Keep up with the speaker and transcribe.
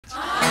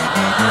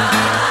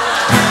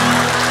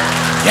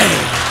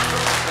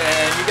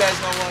And you guys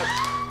know what?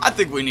 I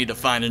think we need to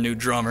find a new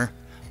drummer.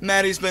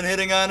 Matty's been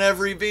hitting on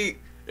every beat,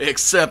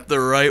 except the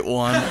right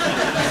one.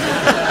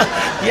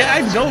 Yeah,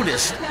 I've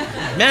noticed.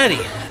 Matty,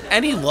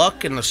 any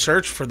luck in the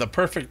search for the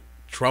perfect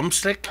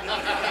drumstick?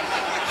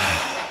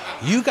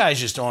 You guys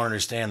just don't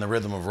understand the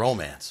rhythm of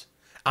romance.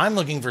 I'm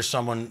looking for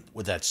someone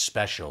with that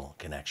special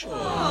connection.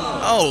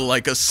 Oh,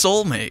 like a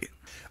soulmate.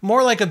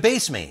 More like a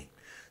bass mate.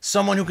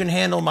 Someone who can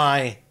handle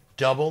my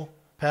double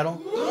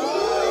pedal.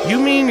 You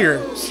mean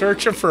you're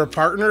searching for a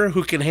partner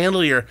who can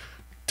handle your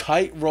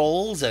tight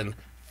rolls and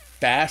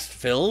fast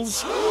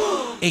fills?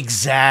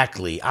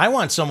 Exactly. I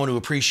want someone who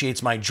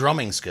appreciates my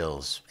drumming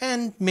skills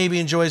and maybe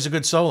enjoys a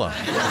good solo.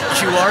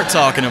 You are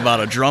talking about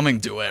a drumming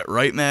duet,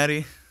 right,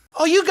 Matty?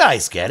 Oh, you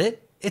guys get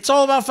it. It's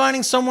all about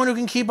finding someone who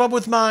can keep up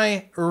with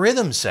my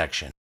rhythm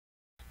section.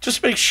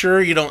 Just make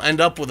sure you don't end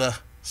up with a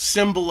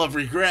symbol of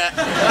regret.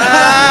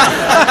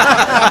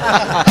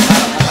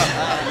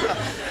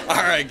 All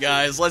right,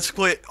 guys, let's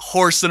quit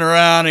horsing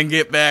around and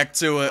get back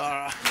to it.